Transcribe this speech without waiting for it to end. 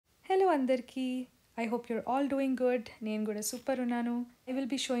అందరికీ. I hope you're all doing good. నేను కూడా సూపర్ ఉన్నాను. I will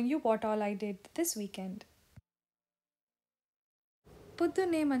be showing you what all I did this weekend.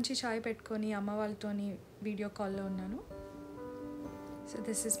 పొద్దున్నే మంచి చాయ్ పెట్టుకొని అమ్మ వాళ్ళతోని వీడియో కాల్లో ఉన్నాను. So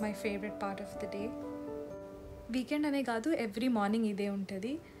this is my favourite part of the day. Weekend అనే కాదు, ఎవ్రీ మార్నింగ్ ఇదే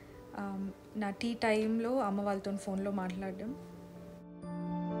ఉంటుంది. నా టీ టైంలో అమ్మ వాళ్ళతో ఫోన్లో మాట్లాడడం.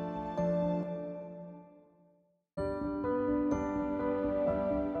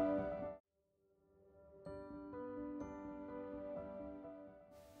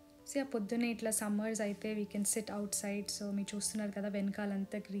 సో ఆ పొద్దున్నే ఇట్లా సమ్మర్స్ అయితే we can SIT out side. So మీరు చూస్తున్నారు కదా,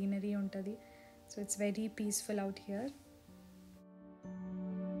 వెనకాలంతా గ్రీనరీ ఉంటుంది. So it's very peaceful out here.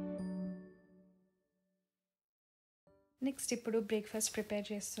 Next ఇప్పుడు బ్రేక్ఫాస్ట్ ప్రిపేర్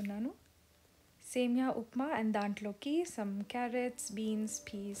చేస్తున్నాను. సేమియా ఉప్మా అండ్ దాంట్లోకి some carrots, beans,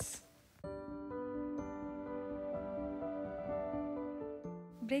 piece.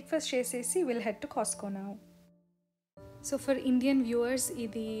 Breakfast చేసేసి will head to Costco now. So for Indian viewers,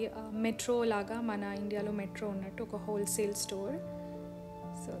 ఇది మెట్రో లాగా, మన ఇండియాలో మెట్రో ఉన్నట్టు ఒక wholesale store.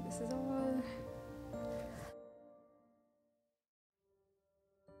 So this is all.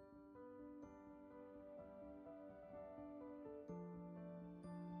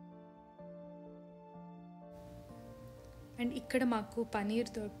 And ఇక్కడ మాకు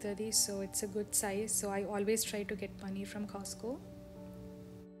పనీర్ దొరుకుతుంది. So it's a good size. So I always try to get paneer from కాస్కో.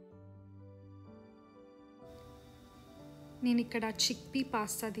 నేను ఇక్కడ చిక్పీ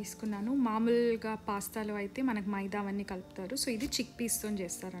పాస్తా తీసుకున్నాను. మామూలుగా పాస్తాలో అయితే మనకు మైదా అవన్నీ కలుపుతారు. సో ఇది చిక్ పీస్తో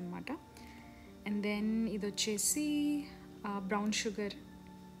చేస్తారనమాట. అండ్ దెన్ ఇది వచ్చేసి బ్రౌన్ షుగర్.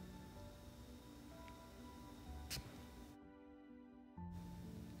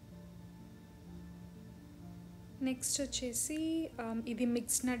 నెక్స్ట్ వచ్చేసి ఇది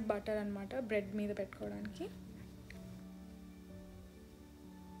మిక్స్డ్ నట్ బటర్ అనమాట, బ్రెడ్ మీద పెట్టుకోవడానికి.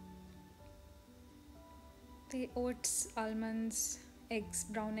 Oats, almonds, eggs,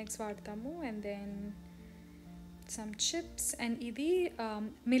 brown eggs వాడతాము. And then some chips. And ఇది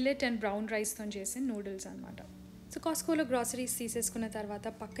మిల్లెట్ అండ్ బ్రౌన్ రైస్తో చేసిన నూడిల్స్ అనమాట. సో కాస్కోలో గ్రాసరీస్ తీసేసుకున్న తర్వాత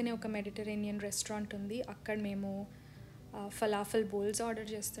పక్కనే ఒక మెడిటరేనియన్ రెస్టారెంట్ ఉంది. అక్కడ మేము ఫలాఫల్ బౌల్స్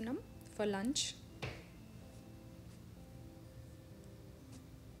ఆర్డర్ చేస్తున్నాం for lunch.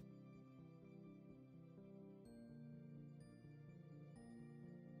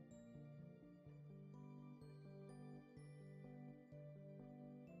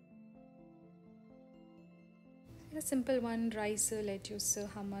 A simple one: rice, lettuce,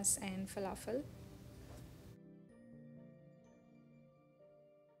 hummus and falafel.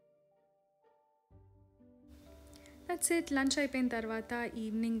 That's it. Lunch అయిపోయిన తర్వాత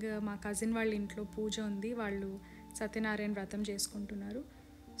ఈవినింగ్ మా కజిన్ వాళ్ళ ఇంట్లో పూజ ఉంది. వాళ్ళు సత్యనారాయణ వ్రతం చేసుకుంటున్నారు.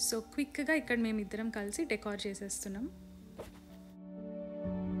 సో క్విక్గా ఇక్కడ మేమిద్దరం కలిసి డెకార్ చేసేస్తున్నాం.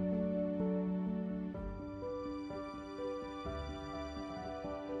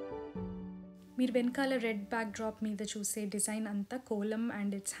 మీరు వెనకాల రెడ్ బ్యాక్ డ్రాప్ మీద చూసే డిజైన్ అంతా Kolam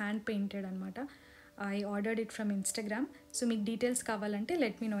and it's hand painted అనమాట. I ordered it from Instagram. So మీకు డీటెయిల్స్ కావాలంటే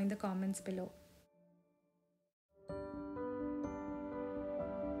let me no in the comments below.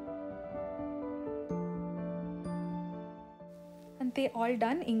 అంతే, ఆల్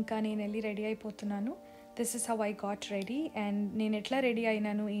డన్. ఇంకా నేను వెళ్ళి రెడీ అయిపోతున్నాను. This is how I got ready. And నేను ఎట్లా రెడీ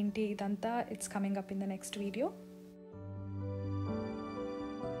అయినాను ఏంటి ఇదంతా it's coming up in the next video.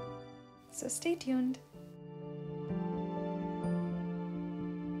 So stay tuned.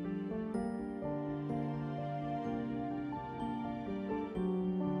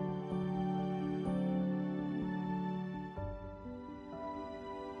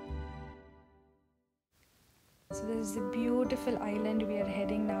 So this is the beautiful island we are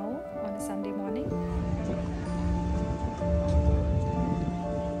heading now on a Sunday morning.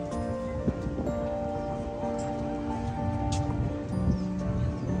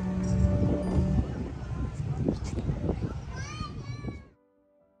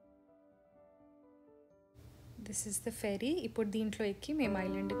 This is the fairy. ఇప్పుడు దీంట్లో ఎక్కి మేము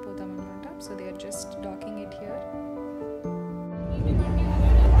ఐలాండ్కి పోతాం అనమాట. So they are just docking it here.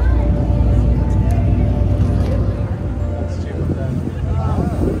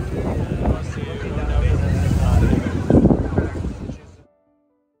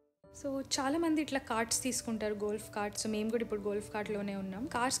 So చాలామంది ఇట్లా carts తీసుకుంటారు, golf carts. So మేము కూడా ఇప్పుడు గోల్ఫ్ కార్ట్లోనే ఉన్నాం.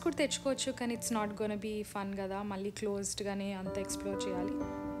 కార్స్ కూడా తెచ్చుకోవచ్చు, కానీ it's not gonna be fun కదా, మళ్ళీ క్లోజ్డ్గానే అంత ఎక్స్ప్లోర్ చేయాలి.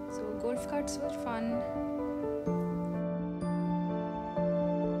 So golf carts were fun.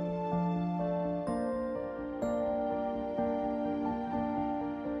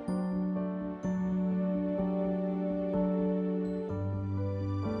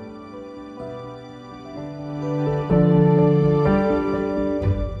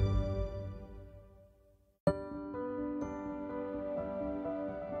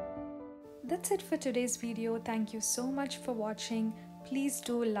 That's it for today's video. Thank you so much for watching. Please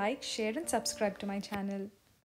do like, share and subscribe to my channel.